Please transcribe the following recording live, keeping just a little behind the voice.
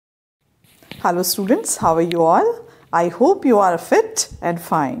Hello students, how are you all? I hope you are fit and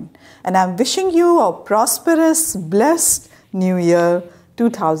fine, and I'm wishing you a prosperous, blessed New Year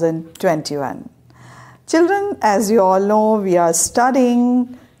 2021. Children, as you all know, we are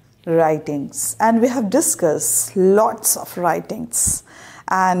studying writings and we have discussed lots of writings.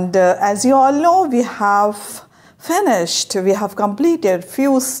 And as you all know, we have completed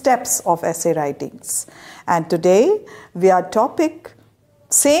few steps of essay writings. And today we are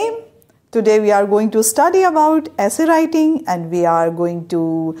Today we are going to study about essay writing, and we are going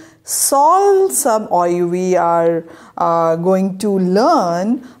to solve we are going to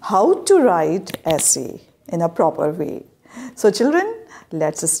learn how to write essay in a proper way. So children,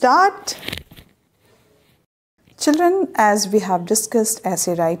 let's start. Children, as we have discussed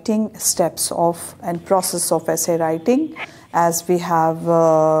essay writing, steps of and process of essay writing, as we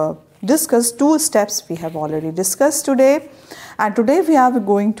have discussed 2 steps we have already discussed today. And today we are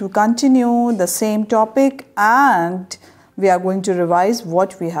going to continue the same topic, and we are going to revise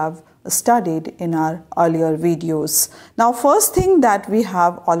what we have studied in our earlier videos. Now, first thing that we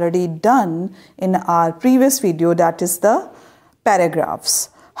have already done in our previous video, that is the paragraphs.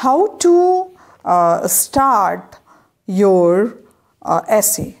 How to start your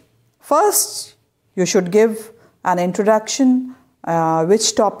essay. First, you should give an introduction.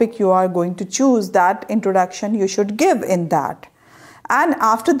 Which topic you are going to choose, that introduction you should give in that. And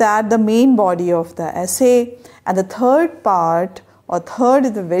after that, the main body of the essay. And the third part, or third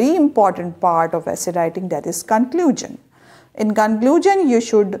is the very important part of essay writing, that is conclusion. In conclusion, you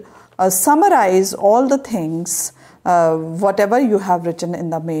should summarize all the things, whatever you have written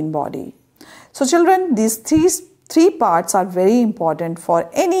in the main body. So children, these three parts are very important for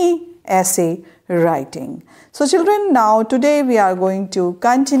any essay writing. So children, now today we are going to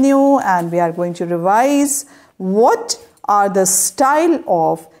continue and we are going to revise what are the style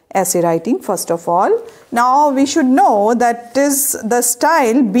of essay writing. First of all, now we should know that is the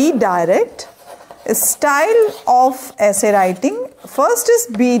style be direct. Style of essay writing, first is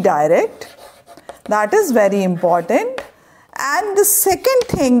be direct. That is very important. And the second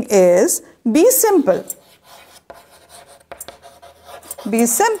thing is be simple. Be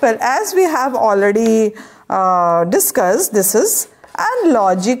simple, as we have already discussed, this is a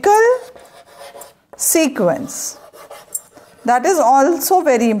logical sequence. That is also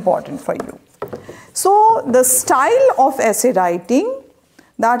very important for you. So, the style of essay writing,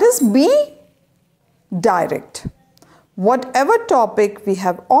 that is be direct. Whatever topic we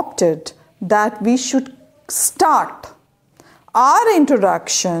have opted, that we should start our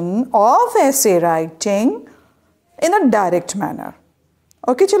introduction of essay writing in a direct manner.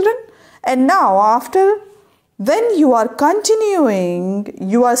 Okay children, and now when you are continuing,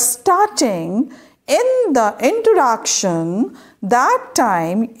 you are starting in the introduction, that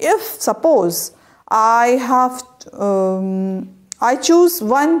time, if suppose I choose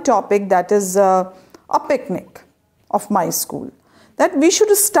one topic, that is a picnic of my school, that we should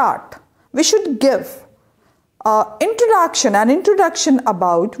give an introduction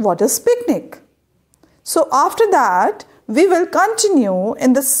about what is picnic. So after that, we will continue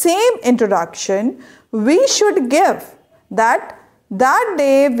in the same introduction. We should give that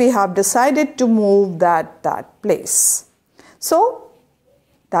day we have decided to move that place. So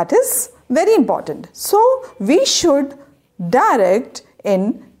that is very important. So we should direct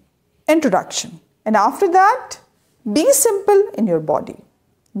in introduction, and after that be simple in your body.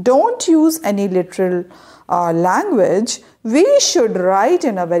 Don't use any literal language. We should write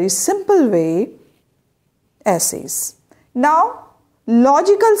in a very simple way essays. Now,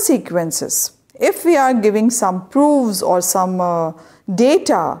 logical sequences. If we are giving some proofs or some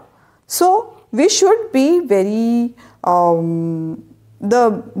data, so we should be very,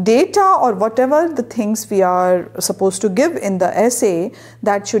 the data or whatever the things we are supposed to give in the essay,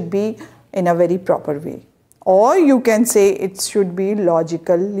 that should be in a very proper way. Or you can say it should be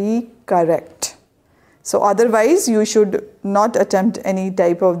logically correct. So otherwise, you should not attempt any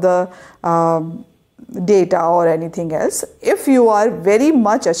type of the data or anything else. If you are very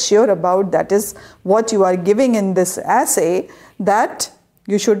much assured about that is what you are giving in this essay, that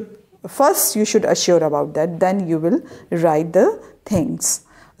you should assure about that, then you will write the things.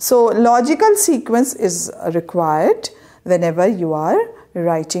 So logical sequence is required whenever you are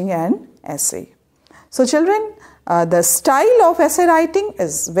writing an essay. So children, the style of essay writing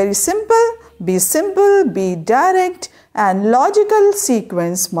is very simple, be direct, and logical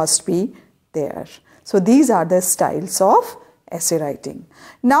sequence must be there. So these are the styles of essay writing.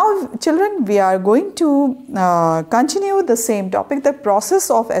 Now children, we are going to continue the same topic, the process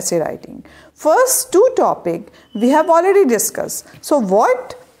of essay writing. First 2 topics we have already discussed. So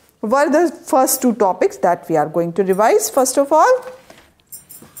what were the first two topics that we are going to revise. First of all,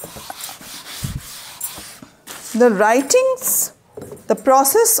 the writings, the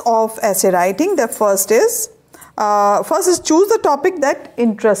process of essay writing. The first is choose the topic that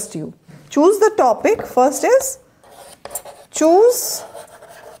interests you. Choose the topic. First is choose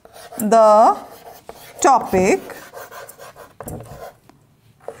the topic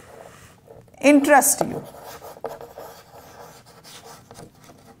interest you.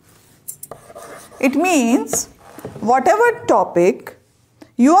 It means whatever topic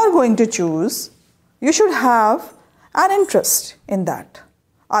you are going to choose, you should have an interest in that.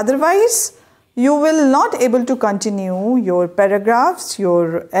 Otherwise, you will not able to continue your paragraphs,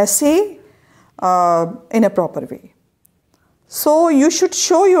 your essay in a proper way. So you should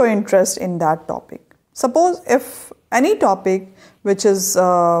show your interest in that topic. Suppose if any topic which is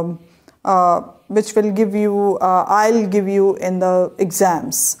which will give you, I'll give you in the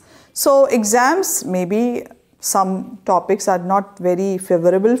exams. So exams, maybe some topics are not very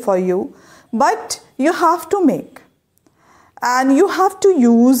favorable for you, but you have to make, and you have to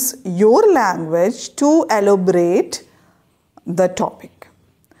use your language to elaborate the topic.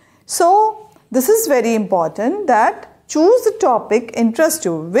 So this is very important, that choose the topic interest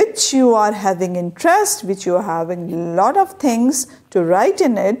you, which you are having interest, which you are having a lot of things to write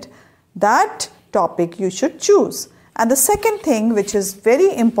in it, that topic you should choose. And the second thing which is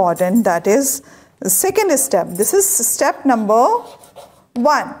very important, that is the second step. This is step number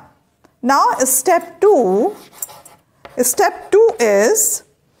 1. Now step 2. Step 2 is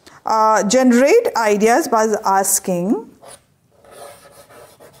generate ideas by asking.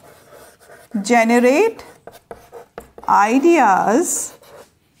 Generate ideas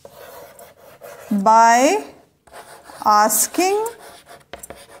by asking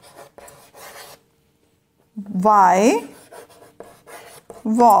why,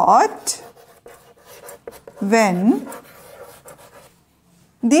 what, when.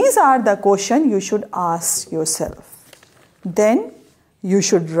 These are the questions you should ask yourself. Then you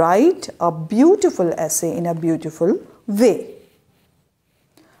should write a beautiful essay in a beautiful way.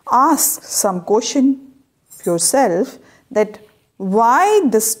 Ask some question yourself, that why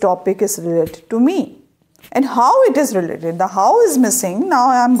this topic is related to me and how it is related. The how is missing. Now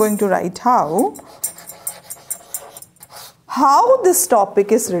I am going to write how. How this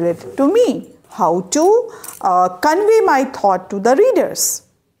topic is related to me. How to convey my thought to the readers.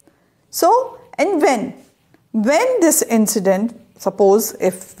 So, and when this incident, suppose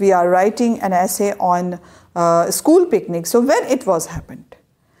if we are writing an essay on school picnic, so when it was happened.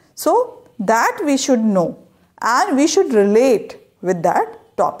 So that we should know, and we should relate with that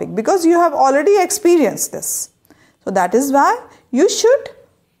topic, because you have already experienced this. So that is why you should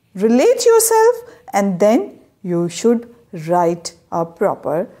relate yourself, and then you should write a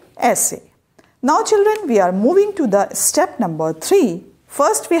proper essay. Now children, we are moving to the step number 3.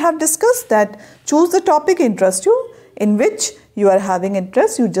 First we have discussed that choose the topic interest you, in which you are having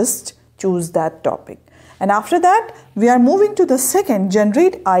interest, you just choose that topic. And after that we are moving to the second,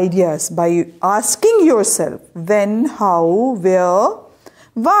 generate ideas by asking yourself when, how, where,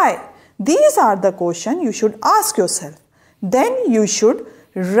 why. These are the questions you should ask yourself. Then you should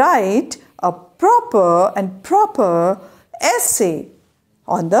write a proper essay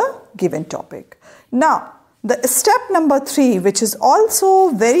on the given topic. Now, the step number 3, which is also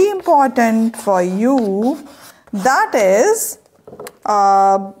very important for you, that is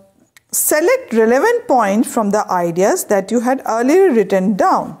select relevant points from the ideas that you had earlier written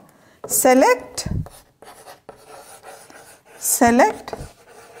down. Select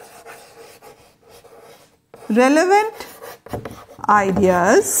relevant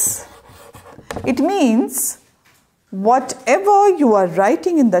ideas. It means whatever you are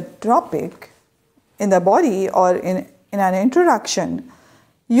writing in the topic, in the body or in an introduction,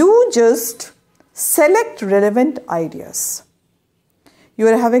 you just select relevant ideas. You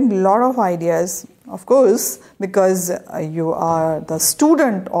are having a lot of ideas, of course, because you are the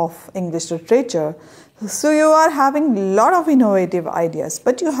student of English literature. So you are having a lot of innovative ideas,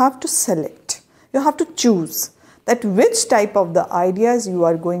 but you have to select, you have to choose that which type of the ideas you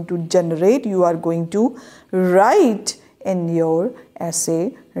are going to generate, you are going to write in your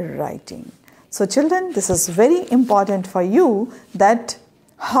essay writing. So children, this is very important for you, that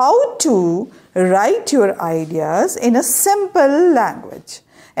how to write your ideas in a simple language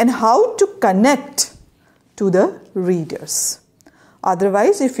and how to connect to the readers.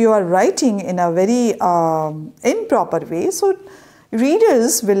 Otherwise, if you are writing in a very improper way, so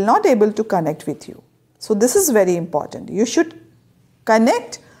readers will not able to connect with you. So this is very important. You should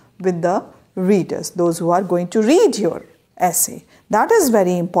connect with the readers, those who are going to read your essay. That is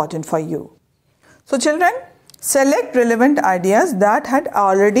very important for you. So children, select relevant ideas that had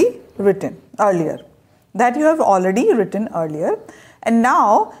already written earlier. That you have already written earlier, and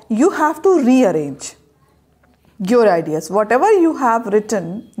now you have to rearrange your ideas. Whatever you have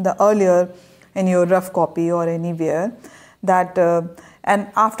written the earlier in your rough copy or anywhere, that and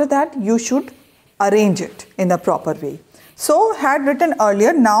after that you should arrange it in a proper way. So had written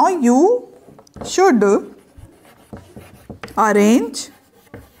earlier, now you should arrange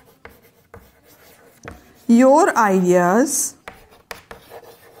your ideas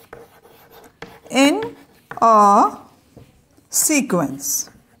in a sequence.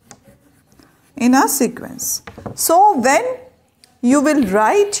 So when you will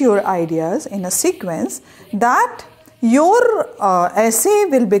write your ideas in a sequence, that your essay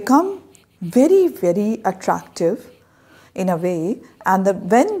will become very, very attractive in a way, and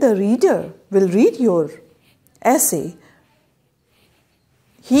when the reader will read your essay,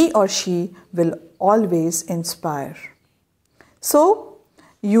 he or she will always inspire. So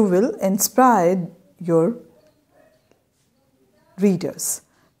you will inspire your readers.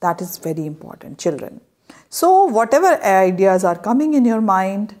 That is very important, children. So whatever ideas are coming in your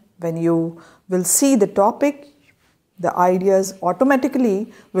mind, when you will see the topic, the ideas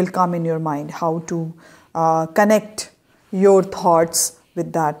automatically will come in your mind, how to connect your thoughts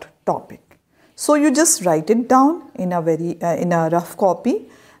with that topic. So you just write it down in a rough copy,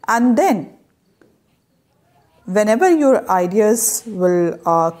 and then whenever your ideas will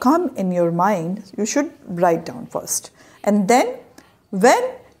come in your mind, you should write down first, and then when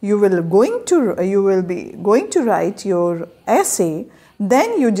you will be going to write your essay,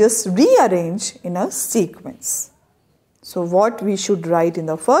 then you just rearrange in a sequence. So what we should write in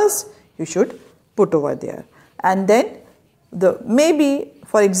the first, you should put over there, and then maybe,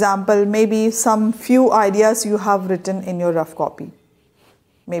 for example, maybe some few ideas you have written in your rough copy.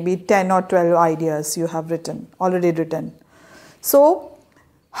 Maybe 10 or 12 ideas you have already written. So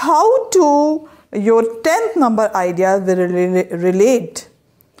how to your 10th number idea will relate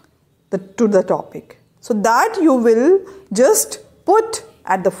to the topic. So that you will just put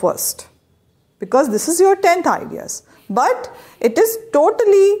at the first, because this is your 10th ideas, but it is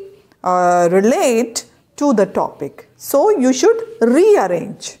totally relate to the topic. So you should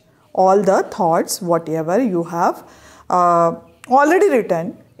rearrange all the thoughts, whatever you have already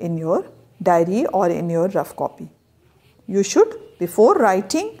written in your diary or in your rough copy. You should, before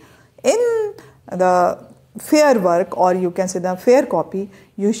writing in the fair work, or you can say the fair copy,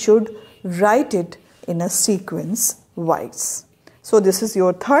 you should write it in a sequence wise. So this is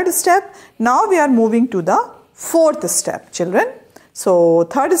your third step. Now we are moving to the fourth step, children. So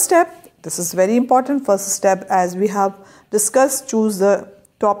third step, this is very important. First step, as we have discussed, choose the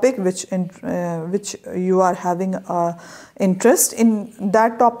topic which you are having interest in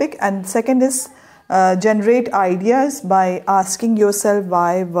that topic, and second is generate ideas by asking yourself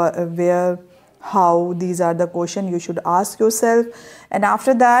why, where, how. These are the questions you should ask yourself, and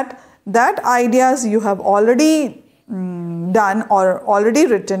after that ideas you have already done or already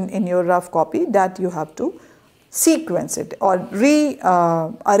written in your rough copy, that you have to sequence it or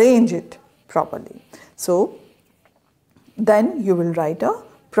arrange it properly. So then you will write a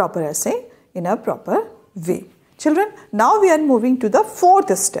proper essay in a proper way. Children, now we are moving to the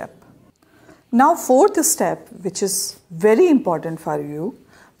fourth step. Now fourth step, which is very important for you,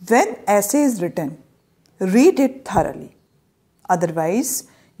 when essay is written, read it thoroughly. Otherwise,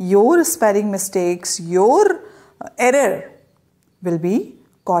 your spelling mistakes, your error will be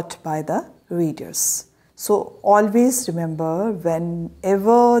caught by the readers. So always remember,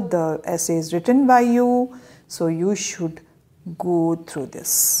 whenever the essay is written by you, so you should go through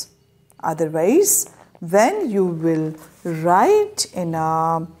this. Otherwise, when you will write in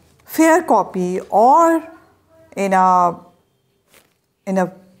a fair copy or in a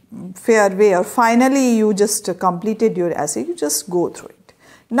fair way, or finally you just completed your essay, you just go through it.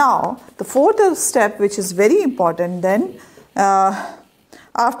 Now the fourth step, which is very important, then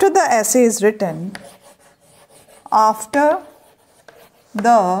after the essay is written, read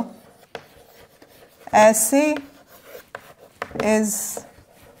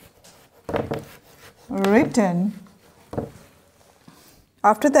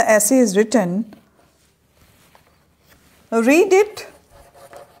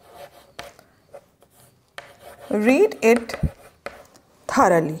it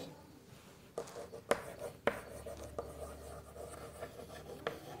thoroughly.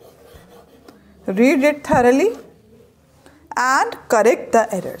 Read it thoroughly and correct the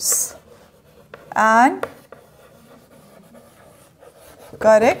errors. And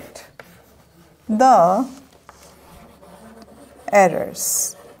correct the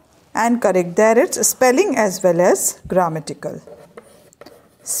errors and correct the errors, spelling as well as grammatical.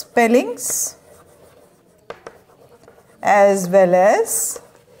 Spellings as well as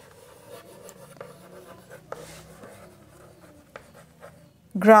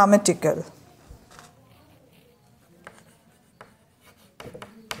grammatical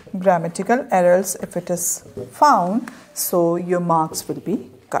errors if it is found, so your marks will be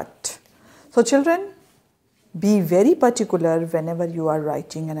cut. So children, be very particular whenever you are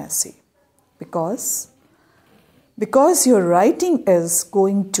writing an essay, because your writing is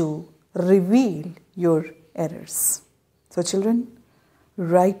going to reveal your errors. So children,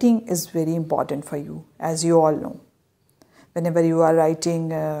 writing is very important for you, as you all know. Whenever you are writing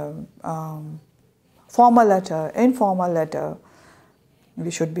formal letter, informal letter, we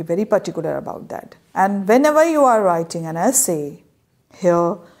should be very particular about that. And whenever you are writing an essay,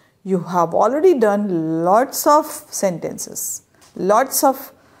 here you have already done lots of sentences, lots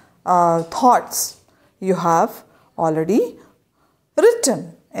of thoughts you have already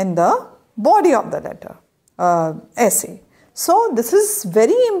written in the body of the letter, essay. So this is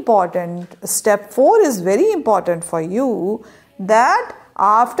very important. Step 4 is very important for you, that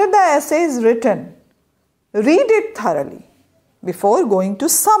after the essay is written, read it thoroughly. Before going to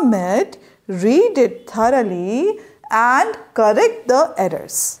submit, read it thoroughly and correct the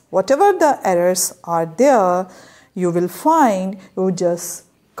errors. Whatever the errors are there, you will find, you just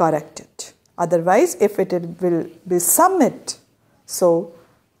correct it. Otherwise, if it will be submit, so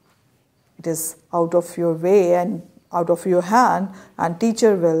it is out of your way and out of your hand, and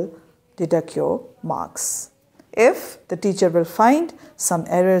teacher will deduct your marks. If the teacher will find some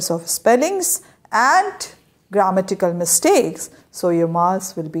errors of spellings and grammatical mistakes, so your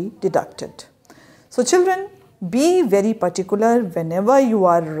marks will be deducted. So children, be very particular whenever you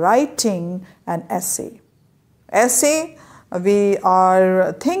are writing an essay. Essay, we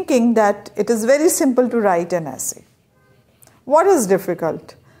are thinking that it is very simple to write an essay. What is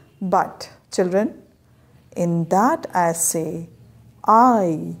difficult? But children, in that essay,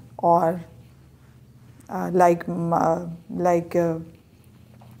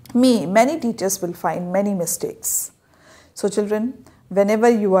 many teachers will find many mistakes. So children, whenever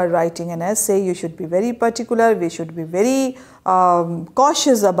you are writing an essay, you should be very particular. We should be very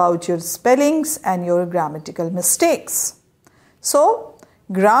cautious about your spellings and your grammatical mistakes. So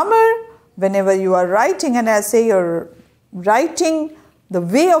grammar, whenever you are writing an essay, your writing, the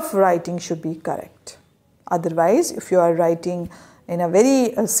way of writing should be correct. Otherwise, if you are writing in a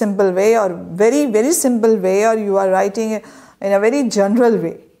very simple way, or very simple way, or you are writing in a very general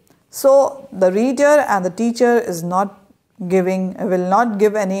way, so the reader and the teacher will not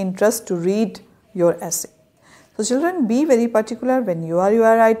give any interest to read your essay. So children, be very particular when you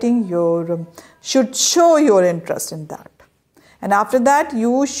are writing. You should show your interest in that, and after that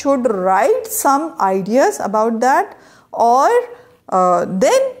you should write some ideas about that, or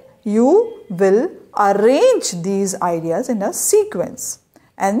then you will arrange these ideas in a sequence,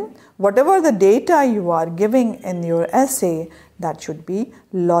 and whatever the data you are giving in your essay, that should be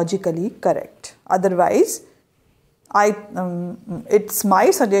logically correct. Otherwise, it's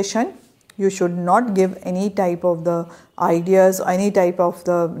my suggestion, you should not give any type of the ideas, any type of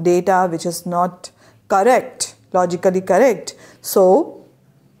the data which is not correct, logically correct. So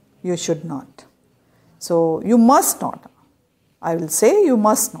you should not. So you must not. I will say you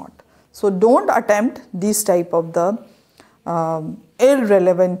must not. So don't attempt these type of the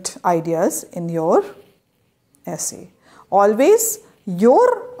irrelevant ideas in your essay. Always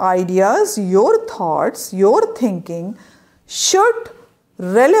your ideas, your thoughts, your thinking should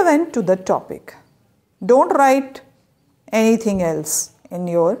relevant to the topic. Don't write anything else in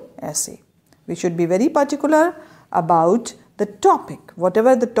your essay. We should be very particular about the topic.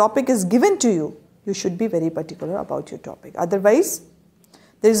 Whatever the topic is given to you, you should be very particular about your topic. Otherwise,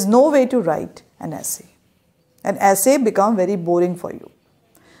 there is no way to write an essay. An essay becomes very boring for you,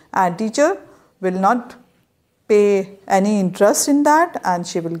 and teacher will not pay any interest in that, and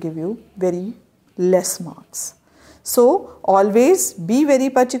she will give you very less marks. So always be very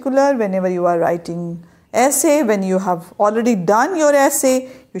particular whenever you are writing essay. When you have already done your essay,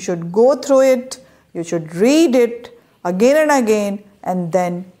 you should go through it, you should read it again and again, and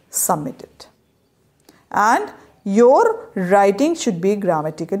then submit it. And your writing should be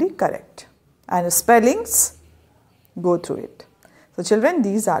grammatically correct, and spellings, go through it. So children,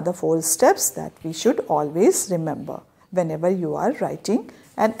 these are the 4 steps that we should always remember whenever you are writing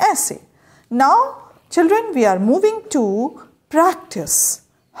an essay. Now children, we are moving to practice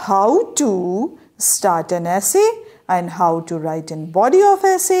how to start an essay and how to write in body of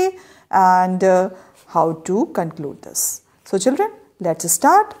essay and how to conclude this. So children, let's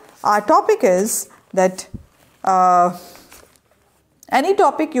start. Our topic is that any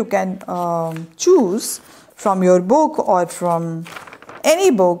topic you can choose from your book or from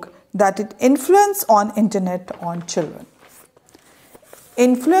any book, that it influence on internet on children.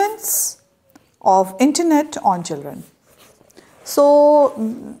 Influence of internet on children.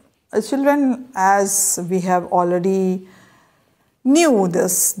 So children, as we have already knew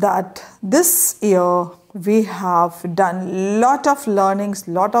this, that this year we have done lot of learnings,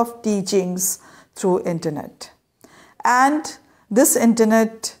 lot of teachings through internet, and this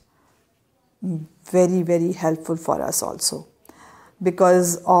internet very helpful for us also,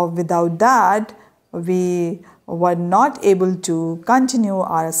 because of without that we were not able to continue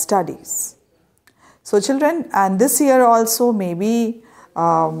our studies. So children, and this year also maybe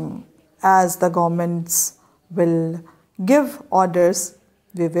as the governments will give orders,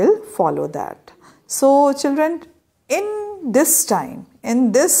 we will follow that. So children, in this time,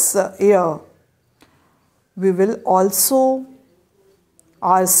 in this year, we will also,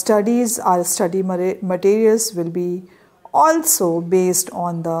 our studies, our study materials will be also based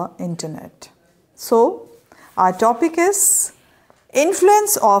on the internet. So our topic is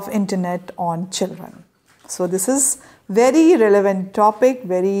influence of internet on children. So this is very relevant topic,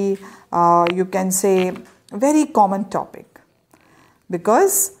 very you can say very common topic,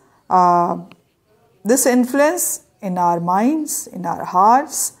 because this influence in our minds, in our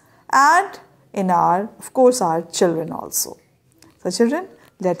hearts, and in our, of course, our children also. So children,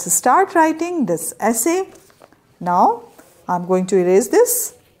 let's start writing this essay. Now I'm going to erase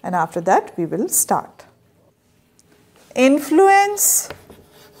this, and after that we will start. Influence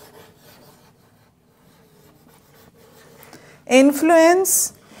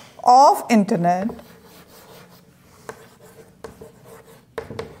of internet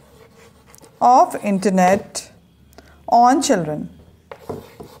on children.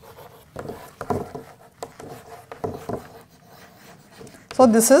 So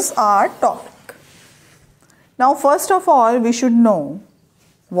this is our topic. Now first of all, we should know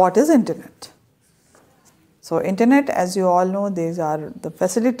what is internet. So internet, as you all know, these are the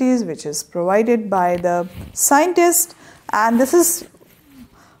facilities which is provided by the scientists, and this is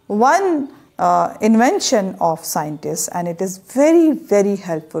one invention of scientists, and it is very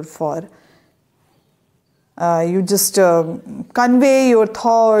helpful for you just convey your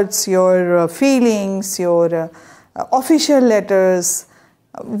thoughts, your feelings, your official letters,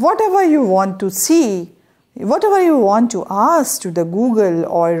 whatever you want to see, whatever you want to ask to the Google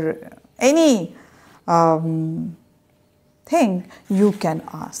or any thing, you can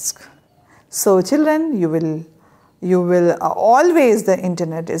ask. So children, you will always, the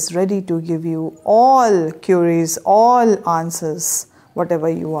internet is ready to give you all queries, all answers, whatever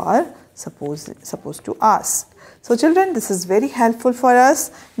you are supposed to ask. So children, this is very helpful for us.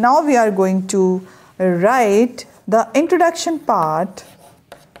 Now we are going to write the introduction part.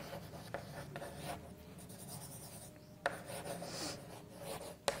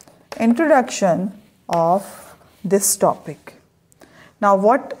 Introduction of this topic. Now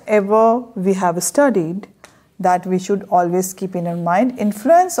whatever we have studied, that we should always keep in our mind,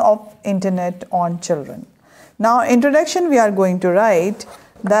 influence of internet on children. Now introduction, we are going to write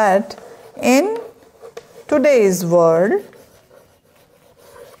that in today's world,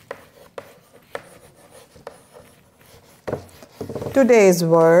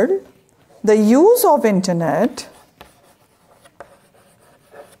 the use of internet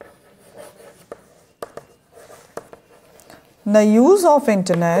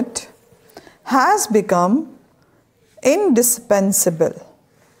has become indispensable.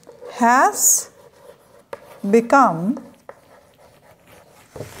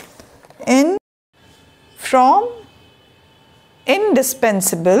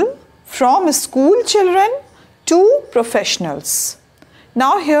 Indispensable from school children to professionals.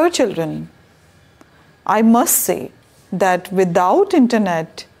 Now here children, I must say that without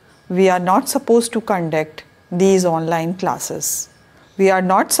internet, we are not supposed to conduct these online classes. We are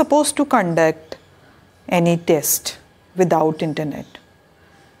not supposed to conduct any test without internet.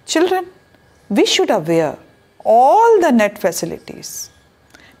 Children, we should aware all the net facilities,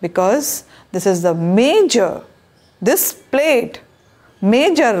 because this is the this played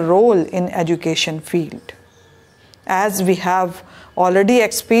major role in education field. As we have already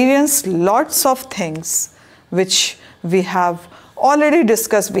experienced lots of things which we have already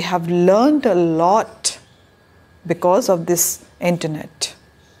discussed, we have learned a lot because of this internet.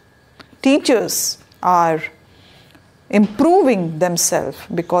 Teachers are improving themselves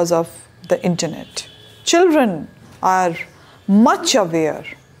because of the internet. Children are much aware.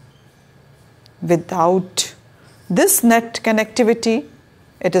 Without this net connectivity,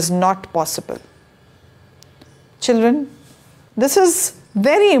 it is not possible. Children, this is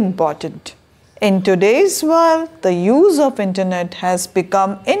very important. In today's world, the use of internet has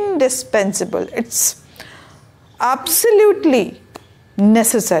become indispensable. It's absolutely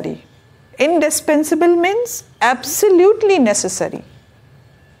necessary. Indispensable means absolutely necessary.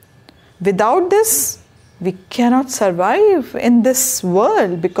 Without this, we cannot survive in this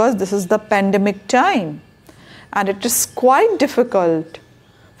world because this is the pandemic time. And it is quite difficult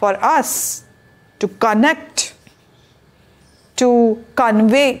for us to connect, to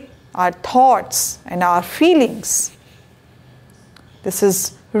convey our thoughts and our feelings. This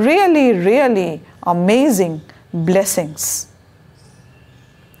is really, really amazing blessings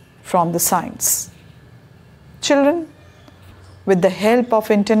from the science. Children, with the help of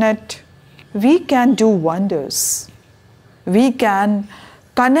internet, we can do wonders. We can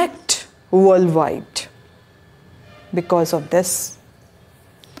connect worldwide because of this.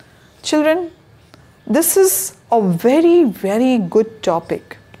 Children, this is a very, very good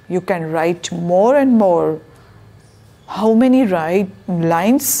topic. You can write more and more. How many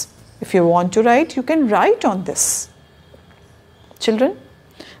lines? If you want to write, you can write on this. Children,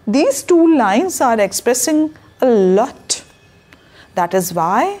 these 2 lines are expressing a lot. That is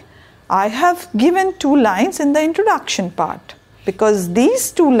why I have given 2 lines in the introduction part, because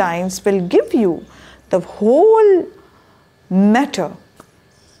these 2 lines will give you the whole matter,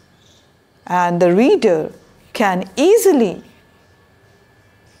 and the reader can easily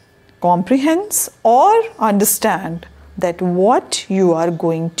comprehend or understand that what you are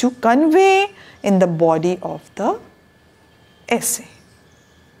going to convey in the body of the essay.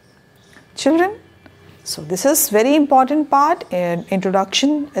 Children, so this is very important part, and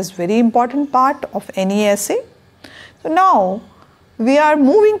introduction is very important part of any essay. So now we are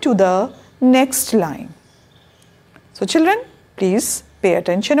moving to the next line. So children, please pay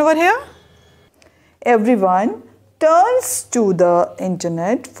attention over here. Everyone turns to the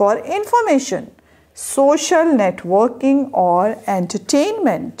internet for information, social networking or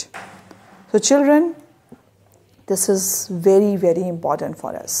entertainment. So children, this is very, very important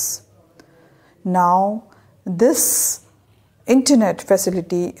for us. Now, this internet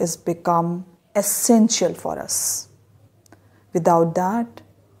facility is become essential for us. Without that,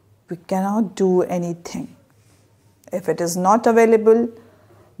 we cannot do anything. If it is not available,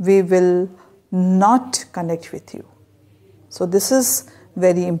 we will not connect with you. So this is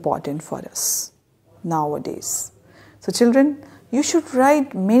very important for us nowadays. So children, you should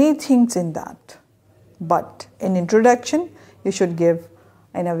write many things in that. But in introduction, you should give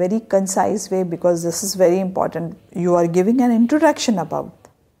in a very concise way, because this is very important. You are giving an introduction about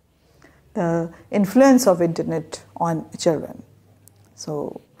the influence of internet on children.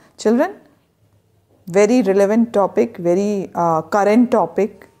 So children, very relevant topic, very current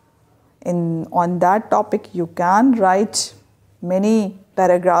topic. On that topic you can write many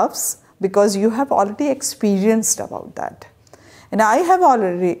paragraphs, because you have already experienced about that. And I have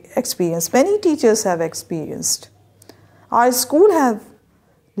already experienced, many teachers have experienced. Our school have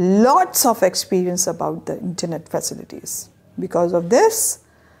lots of experience about the internet facilities. Because of this,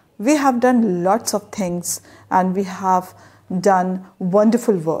 we have done lots of things and we have done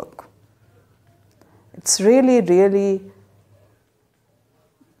wonderful work. It's really, really,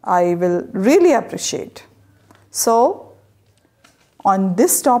 I will really appreciate. So, on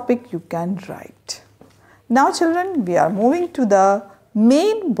this topic you can write. Now children, we are moving to the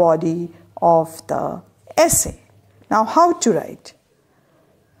main body of the essay. Now how to write?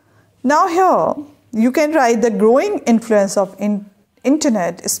 Now here you can write the growing influence of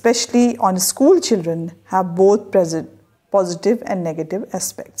internet, especially on school children, have both positive and negative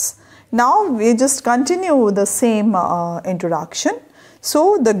aspects. Now we just continue the same introduction.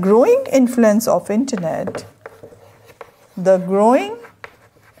 So the growing influence of internet, the growing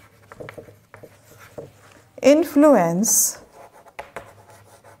influence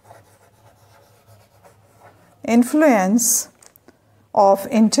of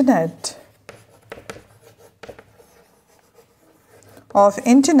internet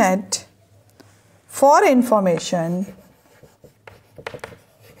for information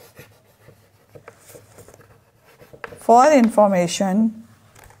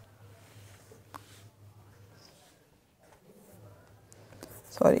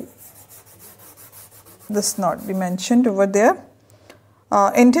sorry, this not be mentioned over there.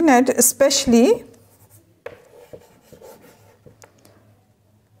 Internet especially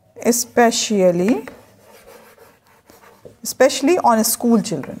on school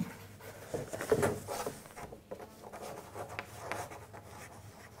children.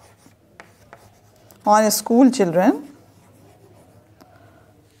 on school children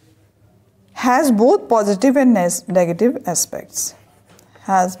has both positive and negative aspects.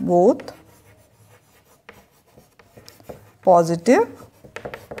 Has both positive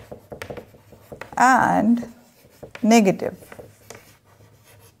and negative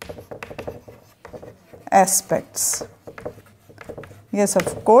aspects. Yes,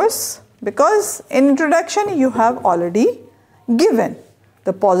 of course, because in introduction you have already given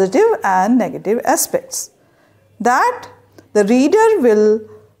the positive and negative aspects, that the reader will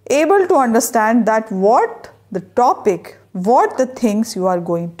able to understand that what the topic, what the things you are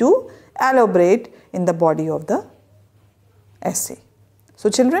going to elaborate in the body of the essay. So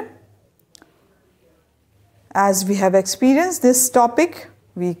children, as we have experienced this topic,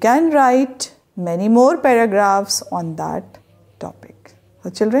 we can write many more paragraphs on that topic. So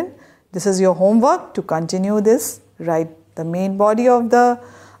children, this is your homework to continue this. Write the main body of the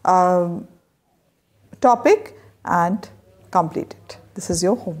topic and complete it. This is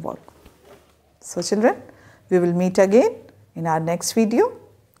your homework. So children, we will meet again in our next video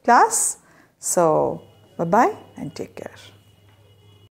class. So bye-bye and take care.